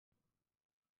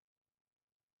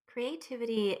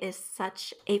Creativity is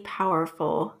such a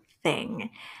powerful thing.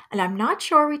 And I'm not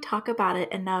sure we talk about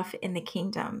it enough in the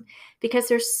kingdom because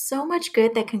there's so much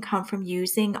good that can come from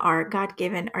using our God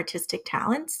given artistic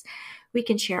talents. We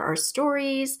can share our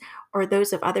stories or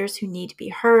those of others who need to be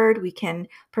heard. We can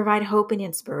provide hope and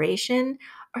inspiration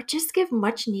or just give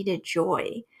much needed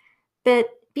joy. But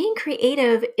being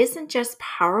creative isn't just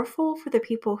powerful for the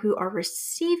people who are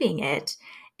receiving it,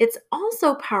 it's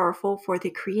also powerful for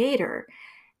the creator.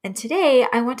 And today,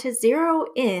 I want to zero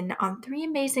in on three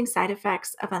amazing side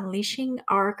effects of unleashing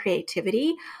our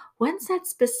creativity, ones that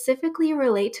specifically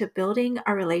relate to building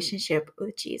our relationship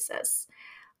with Jesus.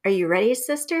 Are you ready,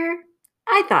 sister?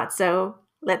 I thought so.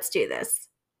 Let's do this.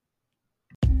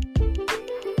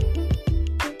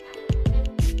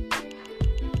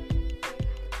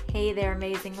 Hey there,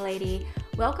 amazing lady.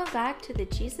 Welcome back to the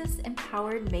Jesus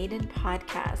Empowered Maiden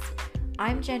podcast.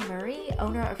 I'm Jen Murray,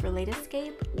 owner of Relate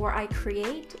Escape, where I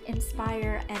create,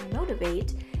 inspire, and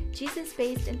motivate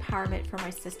Jesus-based empowerment for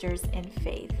my sisters in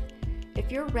faith.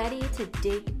 If you're ready to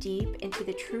dig deep into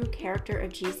the true character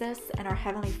of Jesus and our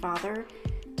Heavenly Father,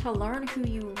 to learn who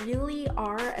you really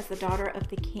are as the daughter of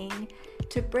the King,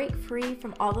 to break free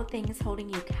from all the things holding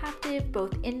you captive,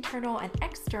 both internal and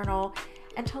external,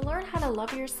 and to learn how to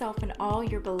love yourself in all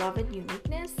your beloved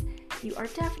uniqueness, you are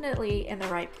definitely in the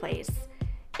right place.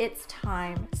 It's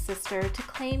time, sister, to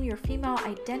claim your female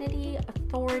identity,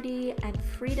 authority, and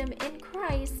freedom in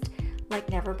Christ like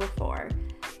never before.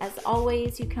 As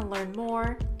always, you can learn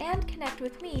more and connect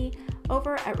with me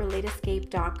over at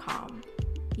RelateEscape.com.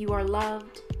 You are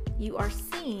loved, you are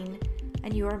seen,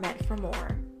 and you are meant for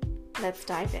more. Let's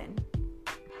dive in.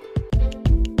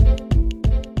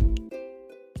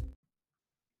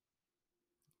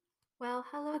 Well,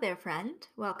 hello there, friend.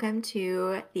 Welcome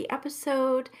to the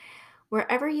episode.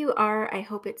 Wherever you are, I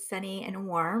hope it's sunny and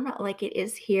warm like it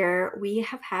is here. We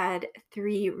have had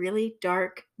 3 really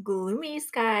dark, gloomy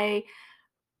sky,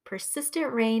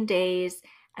 persistent rain days,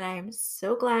 and I am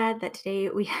so glad that today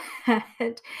we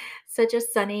had such a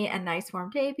sunny and nice warm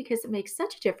day because it makes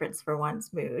such a difference for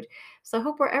one's mood. So I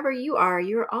hope wherever you are,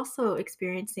 you're also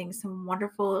experiencing some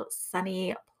wonderful,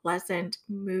 sunny, pleasant,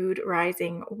 mood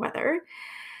rising weather.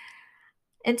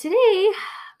 And today,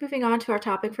 moving on to our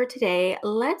topic for today,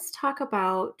 let's talk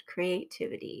about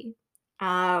creativity.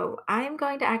 I'm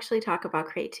going to actually talk about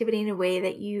creativity in a way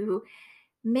that you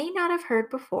may not have heard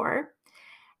before.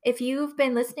 If you've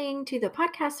been listening to the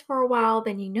podcast for a while,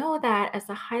 then you know that as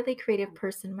a highly creative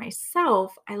person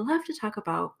myself, I love to talk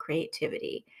about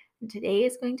creativity. And today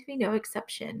is going to be no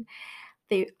exception.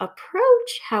 The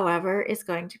approach, however, is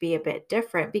going to be a bit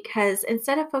different because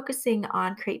instead of focusing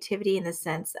on creativity in the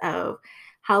sense of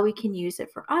how we can use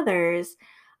it for others,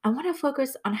 I want to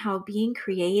focus on how being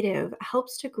creative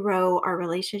helps to grow our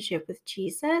relationship with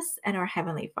Jesus and our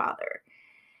Heavenly Father.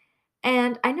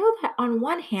 And I know that on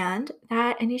one hand,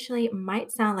 that initially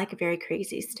might sound like a very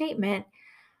crazy statement,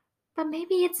 but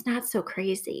maybe it's not so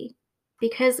crazy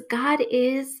because God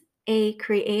is a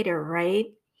creator, right?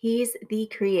 He's the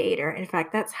creator. In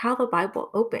fact, that's how the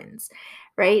Bible opens,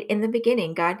 right? In the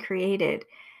beginning, God created.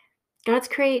 God's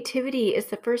creativity is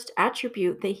the first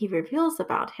attribute that he reveals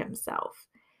about himself.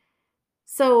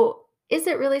 So, is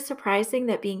it really surprising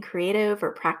that being creative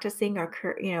or practicing our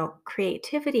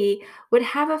creativity would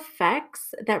have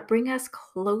effects that bring us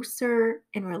closer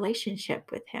in relationship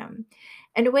with him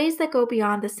in ways that go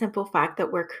beyond the simple fact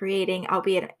that we're creating,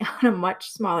 albeit on a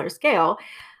much smaller scale,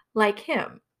 like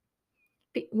him?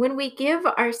 When we give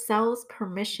ourselves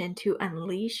permission to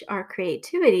unleash our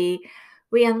creativity,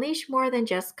 we unleash more than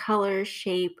just color,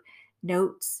 shape,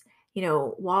 notes,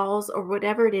 walls, or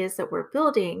whatever it is that we're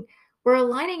building. We're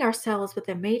aligning ourselves with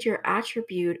a major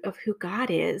attribute of who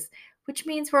God is, which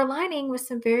means we're aligning with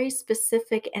some very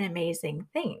specific and amazing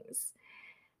things.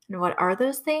 And what are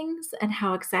those things, and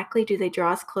how exactly do they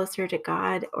draw us closer to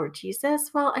God or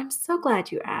Jesus? Well, I'm so glad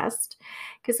you asked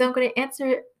because I'm going to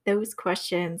answer those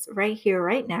questions right here,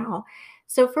 right now.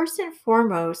 So, first and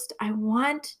foremost, I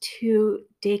want to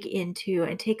dig into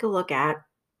and take a look at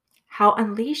how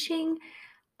unleashing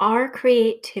our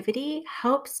creativity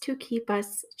helps to keep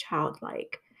us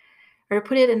childlike. Or to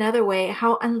put it another way,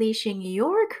 how unleashing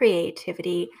your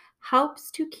creativity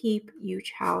helps to keep you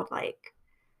childlike.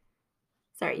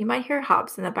 Sorry, you might hear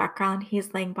Hobbs in the background.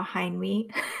 He's laying behind me.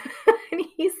 And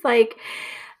he's like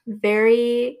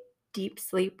very deep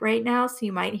sleep right now. So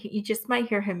you just might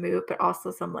hear him move, but also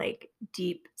some like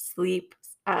deep sleep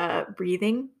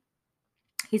breathing.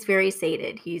 He's very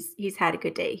sated. He's had a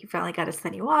good day. He finally got a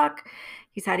sunny walk.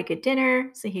 He's had a good dinner.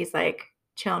 So he's like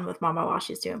chilling with mama while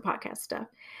she's doing podcast stuff.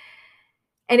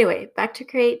 Anyway, back to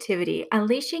creativity.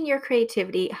 Unleashing your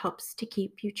creativity helps to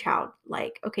keep you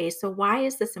childlike. Okay, so why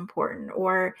is this important?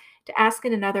 Or to ask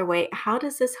it another way, how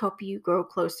does this help you grow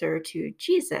closer to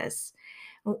Jesus?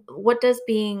 What does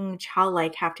being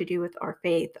childlike have to do with our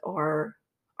faith or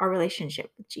our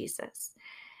relationship with Jesus?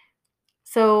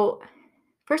 So,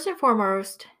 first and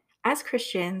foremost, as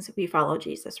Christians, we follow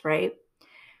Jesus, right?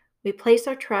 We place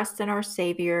our trust in our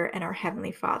Savior and our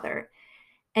Heavenly Father.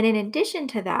 And in addition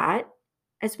to that,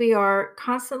 as we are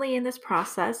constantly in this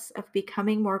process of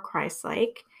becoming more Christ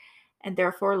like and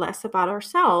therefore less about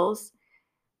ourselves,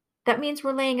 that means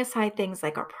we're laying aside things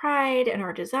like our pride and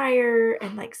our desire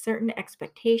and like certain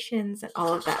expectations and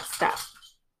all of that stuff.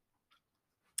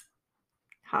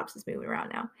 Hobbs is moving around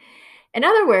now. In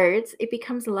other words, it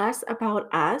becomes less about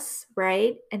us,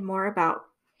 right? And more about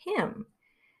Him.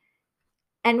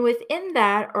 And within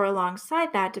that, or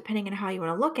alongside that, depending on how you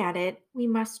want to look at it, we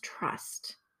must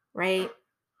trust, right?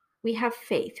 We have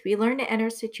faith. We learn to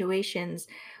enter situations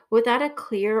without a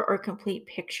clear or complete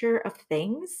picture of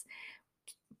things,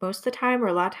 most of the time, or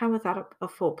a lot of time without a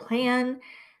full plan,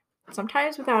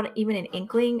 sometimes without even an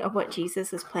inkling of what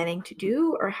Jesus is planning to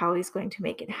do or how he's going to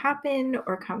make it happen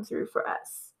or come through for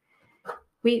us.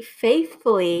 We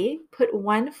faithfully put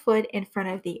one foot in front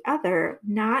of the other,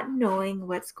 not knowing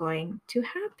what's going to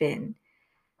happen.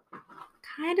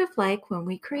 Kind of like when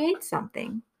we create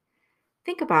something.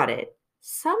 Think about it.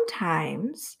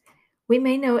 Sometimes we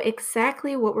may know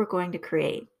exactly what we're going to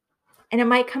create, and it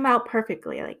might come out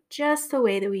perfectly, like just the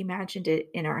way that we imagined it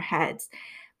in our heads.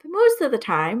 But most of the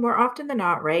time, more often than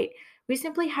not, right? We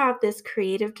simply have this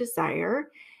creative desire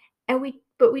and we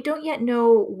don't yet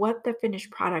know what the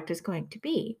finished product is going to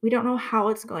be. We don't know how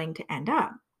it's going to end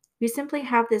up. We simply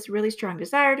have this really strong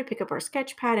desire to pick up our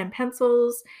sketch pad and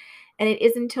pencils, and it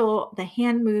isn't until the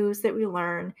hand moves that we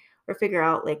learn or figure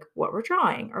out like what we're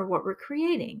drawing or what we're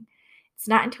creating. It's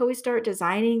not until we start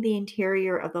designing the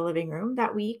interior of the living room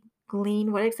that we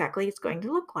glean what exactly it's going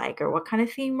to look like or what kind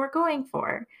of theme we're going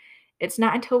for. It's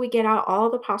not until we get out all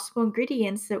the possible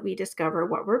ingredients that we discover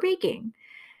what we're baking.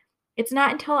 It's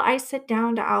not until I sit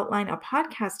down to outline a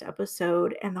podcast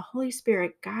episode and the Holy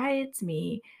Spirit guides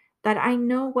me that I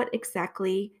know what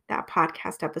exactly that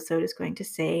podcast episode is going to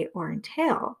say or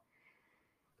entail.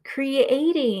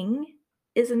 Creating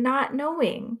is not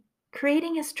knowing.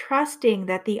 Creating is trusting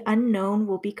that the unknown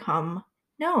will become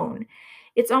known.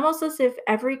 It's almost as if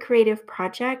every creative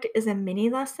project is a mini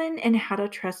lesson in how to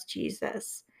trust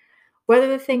Jesus, whether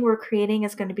the thing we're creating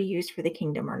is going to be used for the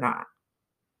kingdom or not.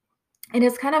 And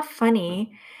it's kind of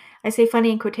funny, I say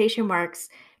funny in quotation marks,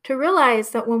 to realize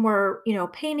that when we're,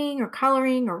 painting or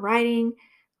coloring or writing,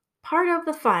 part of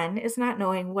the fun is not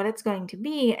knowing what it's going to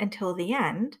be until the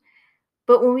end.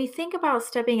 But when we think about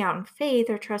stepping out in faith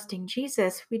or trusting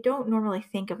Jesus, we don't normally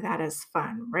think of that as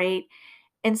fun, right?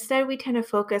 Instead, we tend to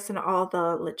focus on all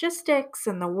the logistics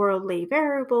and the worldly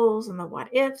variables and the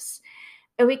what ifs.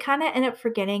 And we kind of end up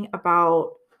forgetting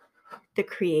about the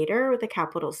creator with a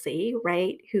capital C,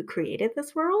 right? Who created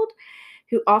this world,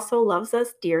 who also loves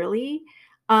us dearly,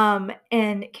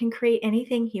 and can create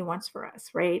anything he wants for us,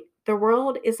 right? The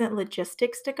world isn't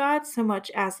logistics to God so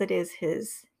much as it is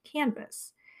his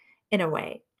canvas in a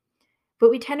way. But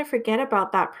we tend to forget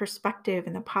about that perspective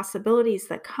and the possibilities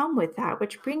that come with that,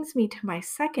 which brings me to my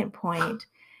second point.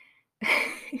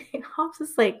 Hobbs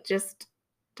is like just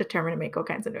determined to make all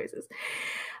kinds of noises.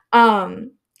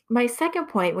 Um, my second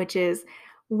point, which is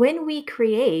when we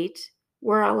create,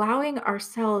 we're allowing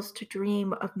ourselves to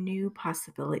dream of new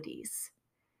possibilities.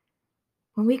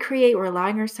 When we create, we're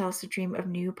allowing ourselves to dream of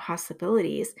new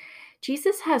possibilities.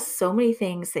 Jesus has so many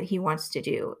things that he wants to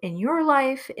do in your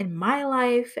life, in my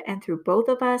life, and through both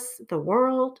of us, the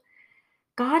world.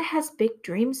 God has big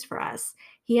dreams for us.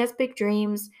 He has big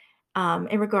dreams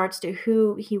in regards to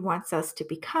who He wants us to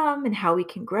become and how we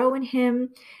can grow in Him.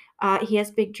 He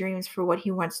has big dreams for what He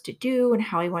wants to do and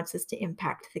how He wants us to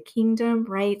impact the kingdom,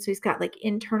 right? So He's got like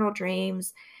internal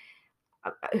dreams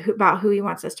about who He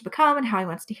wants us to become and how He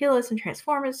wants to heal us and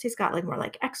transform us. He's got like more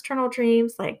like external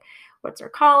dreams, like what's our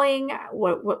calling,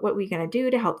 what we going to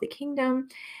do to help the kingdom.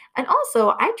 And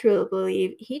also, I truly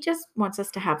believe he just wants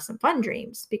us to have some fun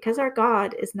dreams because our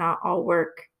God is not all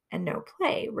work and no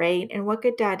play, right? And what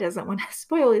good dad doesn't want to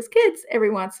spoil his kids every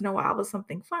once in a while with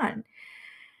something fun?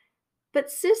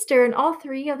 But, sister, in all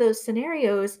three of those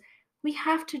scenarios, we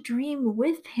have to dream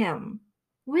with him,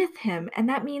 with him. And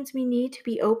that means we need to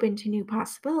be open to new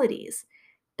possibilities.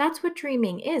 That's what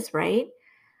dreaming is, right?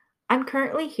 I'm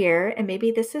currently here, and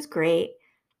maybe this is great.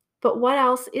 But what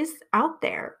else is out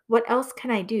there? What else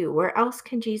can I do? Where else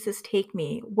can Jesus take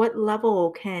me? What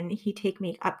level can he take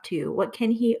me up to? What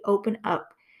can he open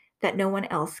up that no one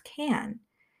else can.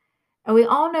 And we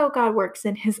all know God works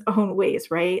in his own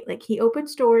ways, right? Like he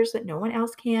opens doors that no one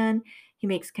else can. He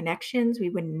makes connections we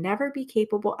would never be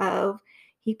capable of.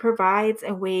 He provides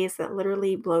in ways that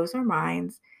literally blows our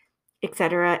minds,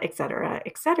 etc., etc.,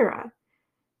 etc.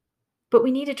 But we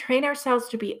need to train ourselves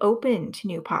to be open to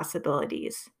new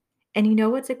possibilities. And you know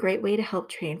what's a great way to help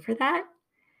train for that?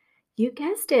 You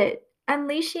guessed it,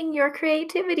 unleashing your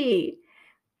creativity.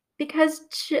 Because,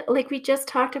 like we just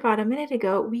talked about a minute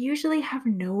ago, we usually have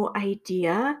no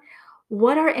idea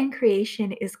what our end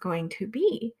creation is going to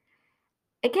be.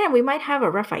 Again, we might have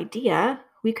a rough idea,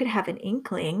 we could have an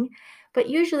inkling, but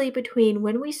usually between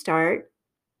when we start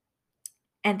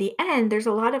and the end, there's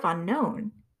a lot of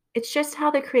unknown. It's just how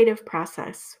the creative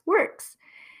process works.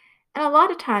 And a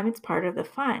lot of time it's part of the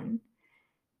fun.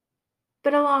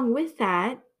 But along with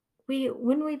that,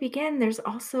 when we begin, there's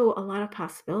also a lot of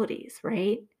possibilities,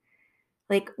 right?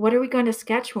 Like, what are we going to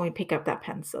sketch when we pick up that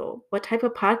pencil? What type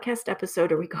of podcast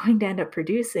episode are we going to end up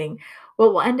producing?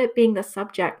 What will end up being the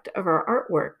subject of our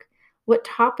artwork? What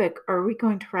topic are we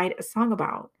going to write a song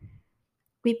about?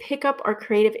 We pick up our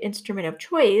creative instrument of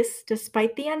choice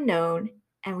despite the unknown,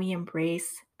 and we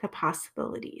embrace the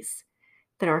possibilities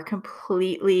that are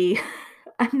completely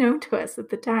unknown to us at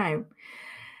the time.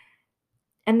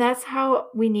 And that's how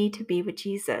we need to be with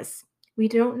Jesus. We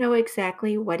don't know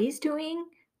exactly what he's doing,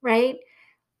 right?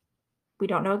 We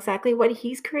don't know exactly what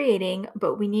he's creating,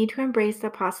 but we need to embrace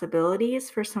the possibilities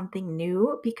for something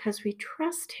new because we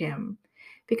trust him,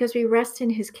 because we rest in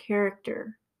his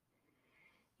character.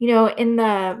 You know, in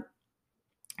the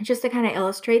just to kind of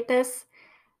illustrate this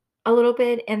a little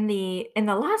bit in the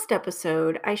last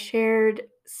episode, I shared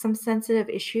some sensitive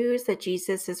issues that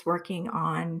Jesus is working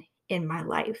on in my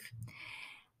life.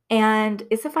 And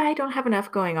as if I don't have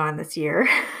enough going on this year,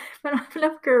 if I don't have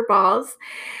enough curveballs.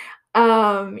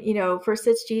 First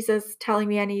it's Jesus telling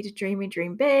me I need to dream and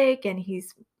dream big, and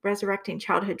he's resurrecting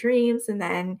childhood dreams. And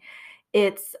then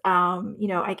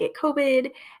I get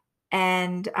COVID.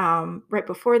 And right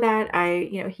before that,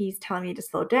 he's telling me to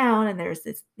slow down. And there's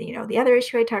this, the other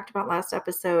issue I talked about last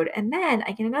episode. And then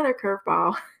I get another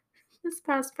curveball this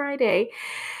past Friday.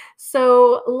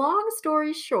 So, long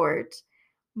story short,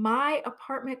 my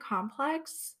apartment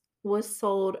complex was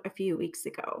sold a few weeks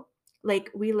ago.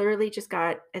 Like, we literally just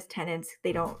got as tenants,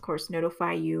 they don't, of course,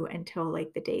 notify you until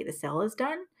like the day the sale is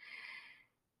done.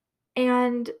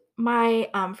 And my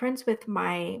friends with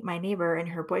my neighbor and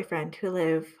her boyfriend who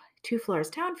live 2 floors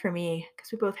down from me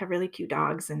because we both have really cute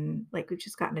dogs and like we've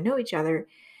just gotten to know each other.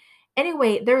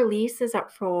 Anyway, their lease is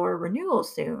up for renewal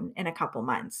soon in a couple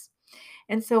months.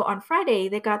 And so on Friday,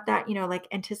 they got that, like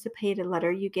anticipated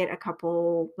letter you get a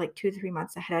couple, like 2 to 3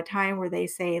 months ahead of time where they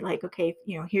say, like, okay,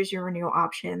 here's your renewal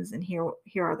options and here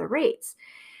are the rates.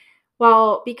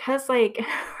 Well, because like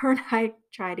her and I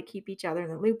try to keep each other in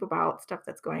the loop about stuff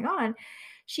that's going on,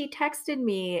 she texted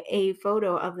me a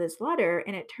photo of this letter,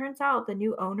 and it turns out the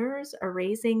new owners are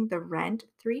raising the rent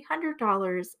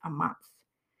 $300 a month.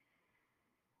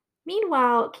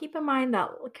 Meanwhile, keep in mind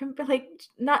that like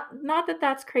not that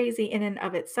that's crazy in and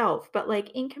of itself, but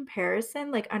like in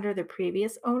comparison, like under the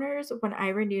previous owners, when I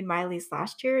renewed my lease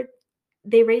last year,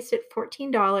 they raised it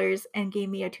 $14 and gave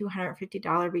me a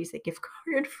 $250 Visa gift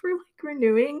card for like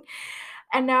renewing.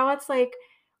 And now it's like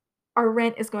our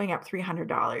rent is going up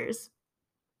 $300.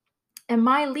 And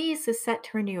my lease is set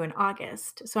to renew in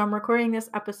August. So I'm recording this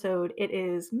episode. It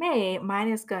is May. I'm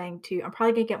probably going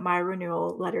to get my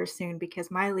renewal letter soon because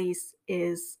my lease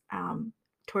is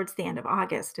towards the end of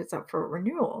August. It's up for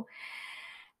renewal.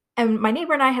 And my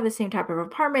neighbor and I have the same type of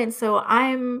apartment. So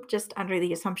I'm just under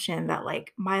the assumption that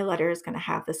like my letter is going to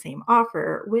have the same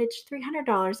offer, which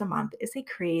 $300 a month is a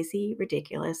crazy,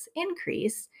 ridiculous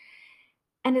increase.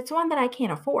 And it's one that I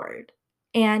can't afford.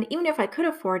 And even if I could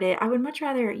afford it, I would much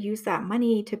rather use that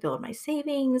money to build my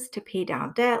savings, to pay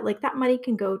down debt. Like that money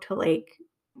can go to like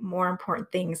more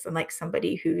important things than like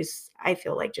somebody who's, I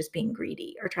feel like, just being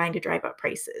greedy or trying to drive up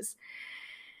prices.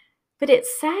 But it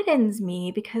saddens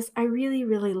me because I really,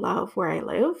 really love where I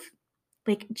live.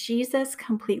 Like Jesus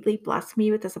completely blessed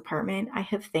me with this apartment. I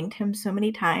have thanked him so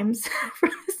many times for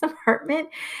this apartment.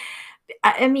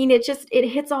 I mean, it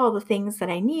hits all the things that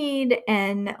I need.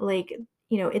 And like,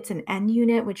 it's an end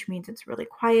unit, which means it's really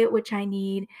quiet, which I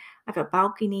need. I have a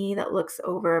balcony that looks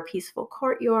over a peaceful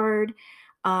courtyard.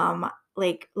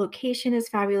 Like location is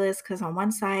fabulous because on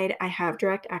one side I have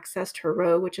direct access to a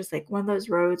road, which is like one of those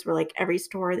roads where like every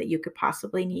store that you could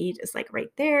possibly need is like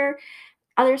right there.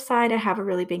 Other side, I have a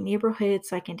really big neighborhood,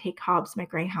 so I can take Hobbs, my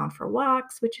greyhound, for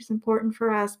walks, which is important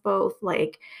for us both.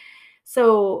 Like,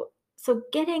 so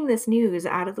getting this news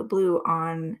out of the blue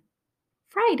on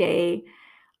Friday,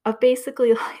 of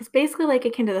basically it's basically like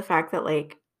akin to the fact that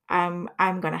like I'm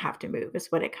gonna have to move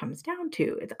is what it comes down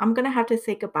to. I'm gonna have to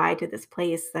say goodbye to this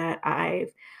place that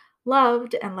I've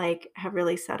loved and like have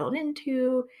really settled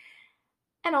into,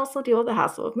 and also deal with the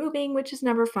hassle of moving, which is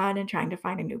never fun, and trying to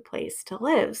find a new place to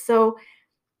live. So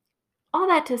all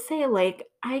that to say, like,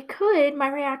 my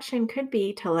reaction could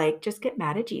be to like just get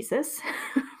mad at Jesus,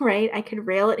 right? I could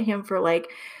rail at him for like,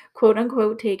 quote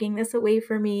unquote, taking this away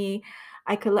from me.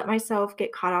 I could let myself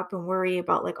get caught up and worry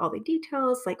about like all the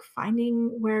details, like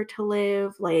finding where to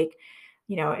live, like,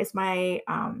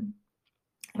 am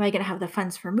I going to have the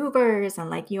funds for movers? And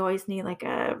like, you always need like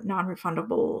a non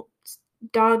refundable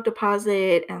dog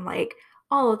deposit and like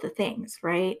all of the things,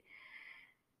 right?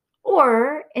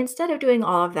 Or instead of doing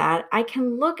all of that,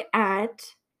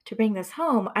 to bring this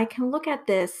home, I can look at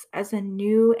this as a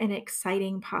new and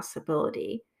exciting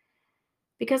possibility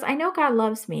because I know God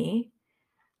loves me.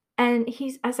 And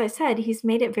as I said, he's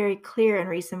made it very clear in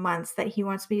recent months that he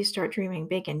wants me to start dreaming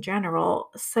big in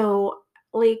general. So,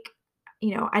 like,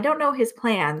 I don't know his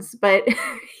plans, but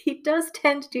he does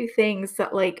tend to do things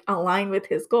that like align with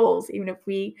his goals, even if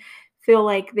we feel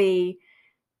like they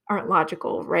aren't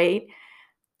logical, right?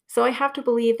 So I have to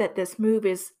believe that this move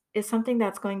is something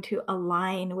that's going to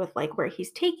align with like where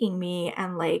he's taking me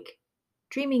and like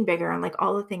dreaming bigger and like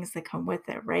all the things that come with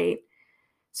it, right?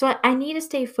 So I need to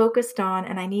stay focused on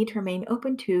and I need to remain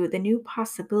open to the new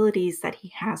possibilities that he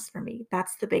has for me.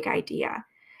 That's the big idea.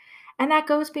 And that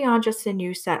goes beyond just a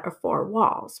new set of four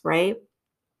walls, right?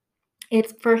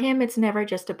 It's for him, it's never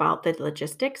just about the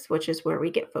logistics, which is where we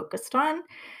get focused on.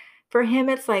 For him,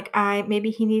 it's like I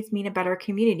maybe he needs me in a better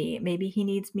community. Maybe he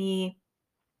needs me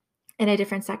in a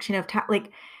different section of town,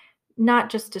 like not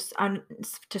just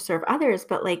to serve others,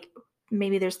 but like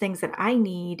maybe there's things that I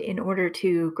need in order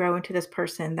to grow into this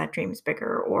person that dreams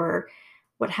bigger or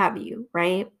what have you,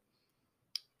 right?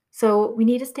 So we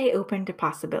need to stay open to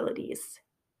possibilities.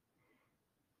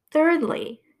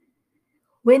 Thirdly,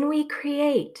 when we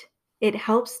create, it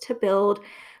helps to build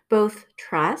both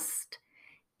trust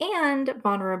and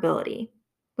vulnerability.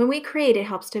 When we create, it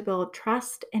helps to build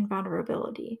trust and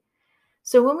vulnerability.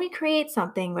 So when we create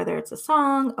something, whether it's a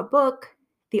song, a book,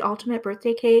 the ultimate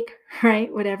birthday cake,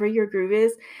 right? Whatever your groove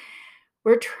is,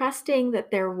 we're trusting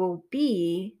that there will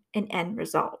be an end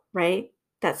result, right?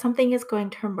 That something is going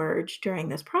to emerge during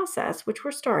this process, which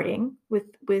we're starting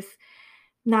with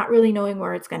not really knowing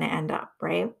where it's going to end up,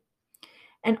 right?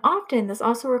 And often this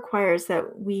also requires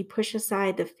that we push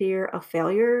aside the fear of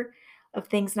failure, of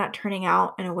things not turning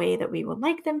out in a way that we would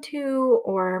like them to,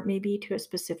 or maybe to a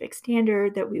specific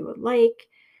standard that we would like,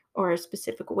 or a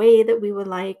specific way that we would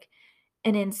like.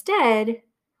 And instead,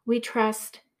 we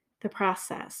trust the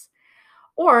process.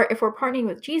 Or if we're partnering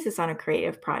with Jesus on a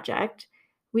creative project,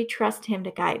 we trust him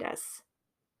to guide us,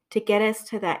 to get us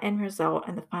to that end result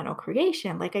and the final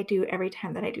creation, like I do every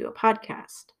time that I do a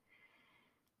podcast.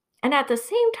 And at the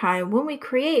same time, when we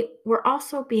create, we're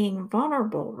also being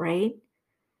vulnerable, right?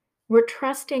 We're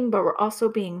trusting, but we're also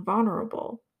being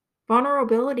vulnerable.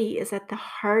 Vulnerability is at the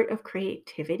heart of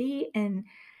creativity in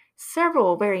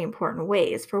several very important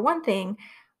ways. For one thing,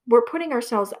 we're putting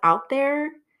ourselves out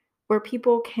there where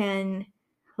people can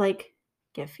like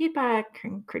give feedback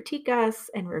and critique us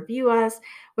and review us,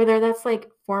 whether that's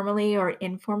like formally or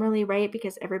informally, right?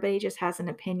 Because everybody just has an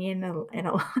opinion, and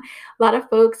a lot of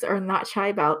folks are not shy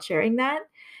about sharing that.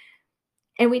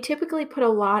 And we typically put a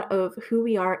lot of who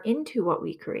we are into what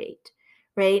we create,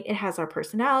 right? It has our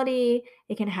personality,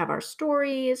 it can have our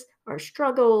stories, our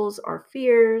struggles, our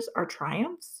fears, our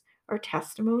triumphs, our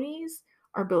testimonies,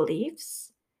 our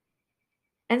beliefs.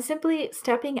 And simply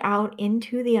stepping out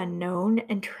into the unknown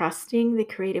and trusting the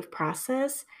creative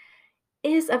process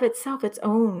is of itself its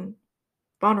own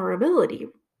vulnerability.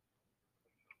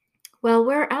 Well,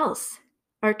 where else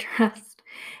are trust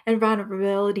and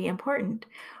vulnerability important?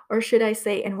 Or should I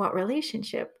say, in what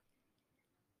relationship?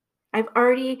 I've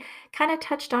already kind of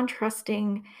touched on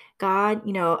trusting God,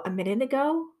 a minute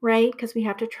ago, right? Because we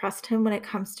have to trust Him when it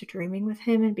comes to dreaming with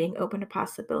Him and being open to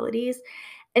possibilities.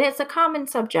 And it's a common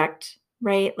subject,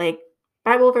 right? Like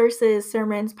Bible verses,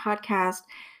 sermons, podcast.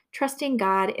 Trusting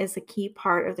God is a key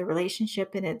part of the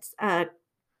relationship, and it's a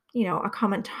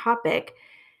common topic.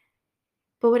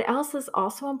 But what else is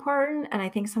also important, and I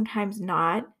think sometimes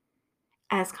not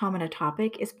as common a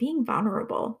topic, is being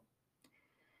vulnerable.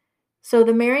 So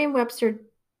the Merriam-Webster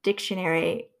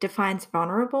dictionary defines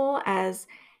vulnerable as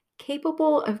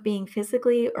capable of being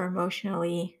physically or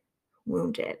emotionally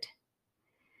wounded.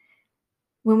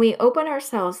 When we open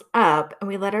ourselves up and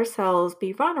we let ourselves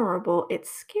be vulnerable,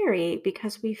 it's scary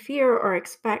because we fear or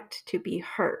expect to be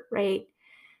hurt, right?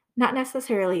 Not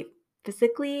necessarily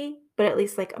physically, but at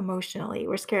least like emotionally.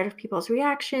 We're scared of people's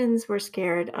reactions. We're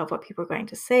scared of what people are going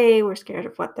to say. We're scared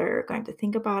of what they're going to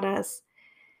think about us.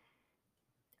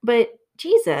 But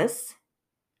Jesus,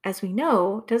 as we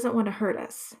know, doesn't want to hurt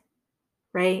us,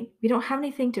 right? We don't have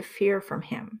anything to fear from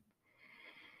him.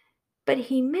 But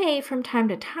he may, from time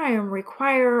to time,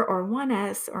 require or want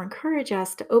us or encourage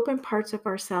us to open parts of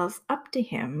ourselves up to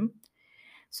him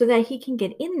so that he can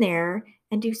get in there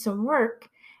and do some work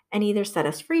and either set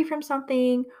us free from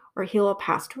something or heal a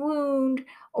past wound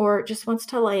or just wants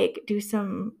to like do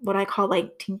some what I call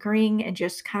like tinkering and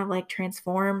just kind of like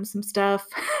transform some stuff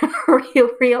or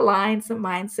he'll realign some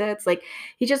mindsets. Like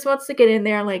he just wants to get in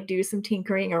there and like do some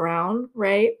tinkering around,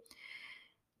 right?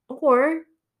 Or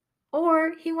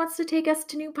or he wants to take us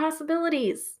to new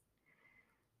possibilities.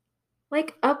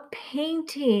 Like a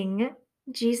painting,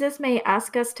 Jesus may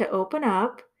ask us to open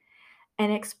up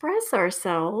and express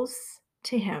ourselves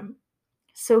to him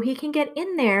so he can get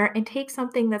in there and take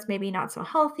something that's maybe not so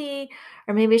healthy,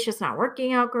 or maybe it's just not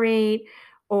working out great,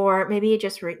 or maybe it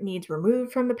just needs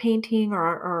removed from the painting,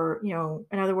 or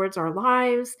in other words, our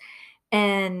lives.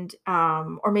 And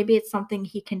or maybe it's something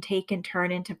he can take and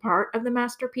turn into part of the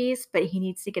masterpiece, but he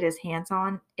needs to get his hands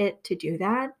on it to do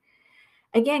that.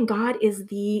 Again, God is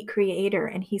the creator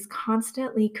and he's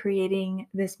constantly creating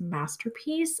this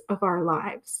masterpiece of our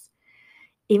lives.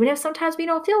 Even if sometimes we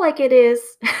don't feel like it is,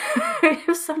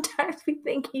 if sometimes we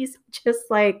think he's just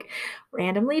like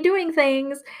randomly doing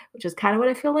things, which is kind of what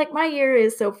I feel like my year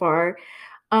is so far.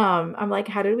 I'm like,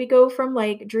 how did we go from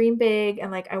like dream big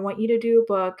and like I want you to do a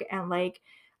book and like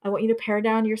I want you to pare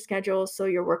down your schedule so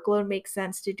your workload makes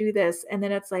sense to do this. And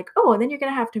then it's like, oh, and then you're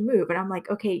gonna have to move. And I'm like,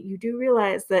 okay, you do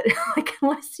realize that like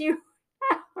unless you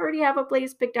already have a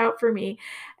place picked out for me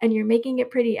and you're making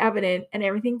it pretty evident and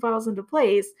everything falls into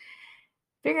place,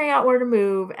 figuring out where to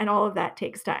move and all of that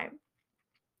takes time.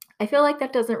 I feel like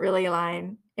that doesn't really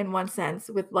align in one sense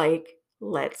with like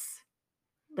let's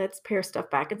pare stuff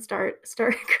back and start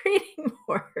creating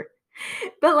more.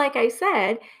 But like I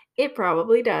said, it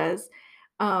probably does.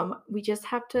 We just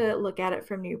have to look at it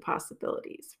from new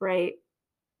possibilities, right?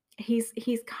 He's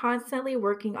constantly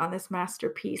working on this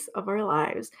masterpiece of our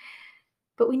lives,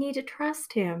 but we need to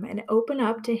trust him and open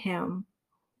up to him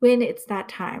when it's that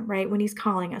time, right? When he's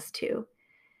calling us to.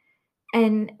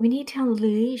 And we need to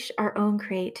unleash our own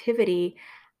creativity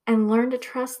and learn to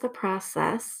trust the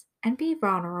process and be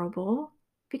vulnerable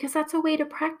because that's a way to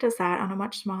practice that on a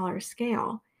much smaller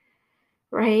scale,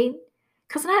 right?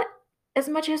 Because not as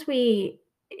much as we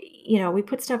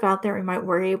put stuff out there, we might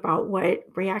worry about what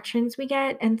reactions we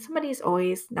get, and somebody's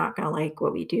always not going to like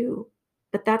what we do.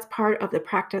 But that's part of the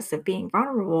practice of being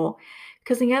vulnerable.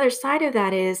 Because the other side of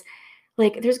that is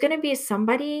like there's going to be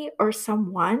somebody or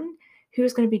someone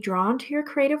who's going to be drawn to your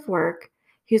creative work,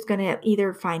 who's going to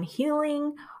either find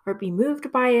healing or be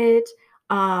moved by it,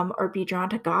 or be drawn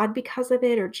to God because of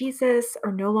it, or Jesus,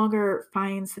 or no longer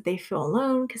finds that they feel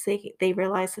alone because they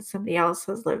realize that somebody else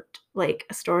has lived like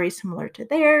a story similar to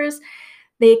theirs.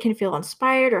 They can feel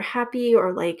inspired or happy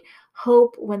or like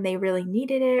hope when they really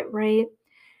needed it, right?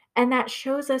 And that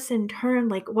shows us in turn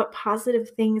like what positive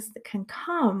things that can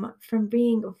come from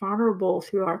being vulnerable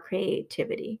through our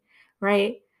creativity,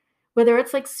 right? Whether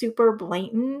it's like super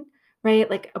blatant, right?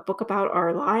 Like a book about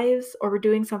our lives, or we're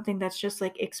doing something that's just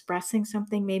like expressing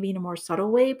something maybe in a more subtle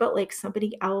way, but like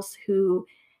somebody else who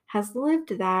has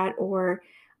lived that or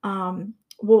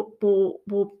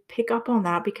will pick up on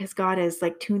that because God has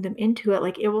like tuned them into it,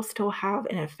 like it will still have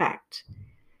an effect,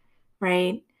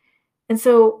 right? And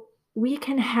so we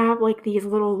can have like these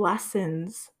little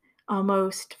lessons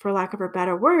almost, for lack of a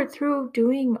better word, through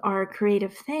doing our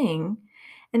creative thing.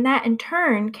 And that in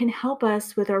turn can help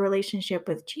us with our relationship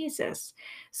with Jesus.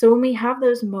 So when we have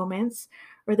those moments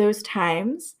or those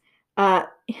times,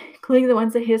 including the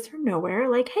ones that hit us from nowhere,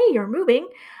 like, hey, you're moving,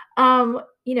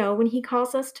 when he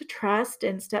calls us to trust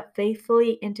and step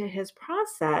faithfully into his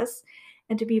process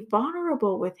and to be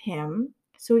vulnerable with him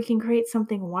so we can create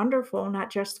something wonderful,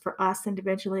 not just for us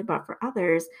individually, but for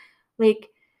others. Like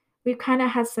we've kind of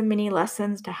had some mini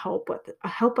lessons to help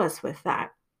us with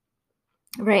that,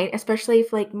 right? Especially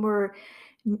if like we're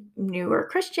newer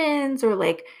Christians or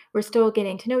like we're still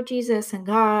getting to know Jesus and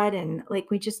God, and like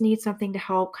we just need something to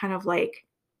help kind of like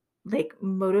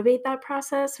motivate that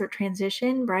process or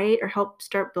transition, right? Or help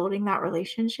start building that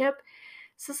relationship.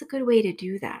 This is a good way to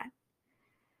do that.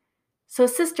 So,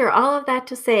 sister, all of that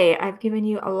to say, I've given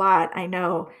you a lot. I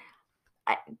know.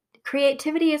 I,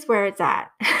 Creativity is where it's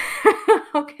at.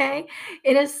 Okay.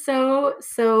 It is so,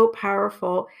 so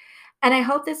powerful. And I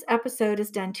hope this episode has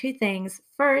done two things.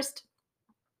 First,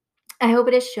 I hope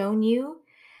it has shown you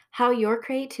how your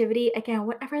creativity, again,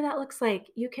 whatever that looks like,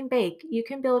 you can bake, you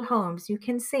can build homes, you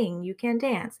can sing, you can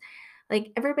dance.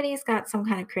 Like everybody's got some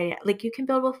kind of creative, like you can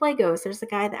build with Legos. There's a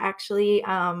guy that actually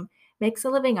makes a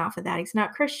living off of that. He's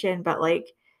not Christian, but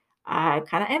like I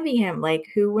kind of envy him. Like,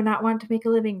 who would not want to make a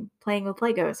living playing with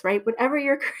Legos, right? Whatever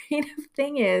your creative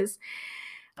thing is,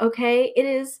 okay, it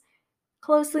is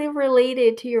closely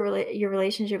related to your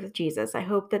relationship with Jesus. I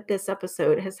hope that this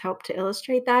episode has helped to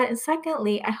illustrate that. And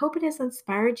secondly, I hope it has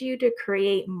inspired you to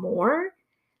create more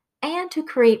and to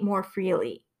create more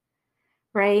freely,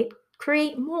 right?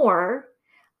 Create more,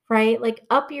 right? Like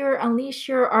unleash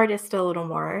your artist a little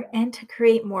more and to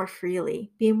create more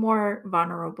freely, be more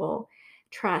vulnerable,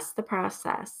 trust the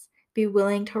process, be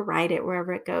willing to ride it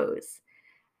wherever it goes.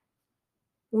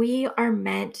 We are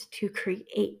meant to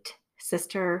create,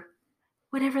 sister,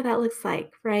 whatever that looks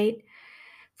like, right?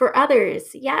 For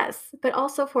others, yes, but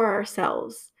also for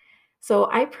ourselves. So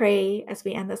I pray as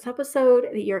we end this episode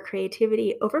that your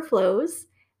creativity overflows,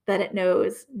 that it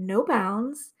knows no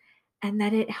bounds, and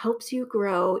that it helps you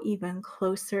grow even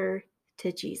closer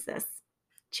to Jesus.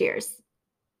 Cheers.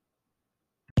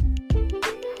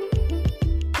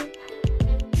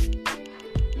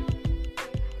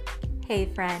 Hey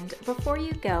friend, before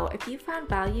you go, if you found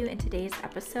value in today's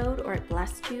episode or it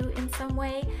blessed you in some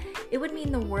way, it would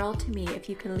mean the world to me if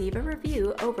you could leave a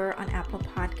review over on Apple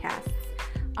Podcasts.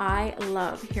 I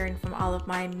love hearing from all of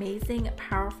my amazing,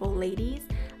 powerful ladies,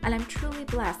 and I'm truly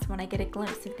blessed when I get a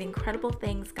glimpse of the incredible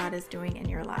things God is doing in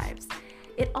your lives.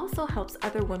 It also helps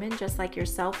other women just like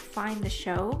yourself find the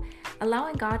show,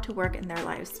 allowing God to work in their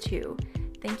lives too.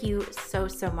 Thank you so,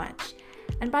 so much.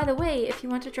 And by the way, if you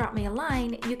want to drop me a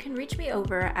line, you can reach me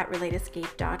over at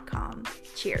relatescape.com.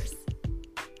 Cheers.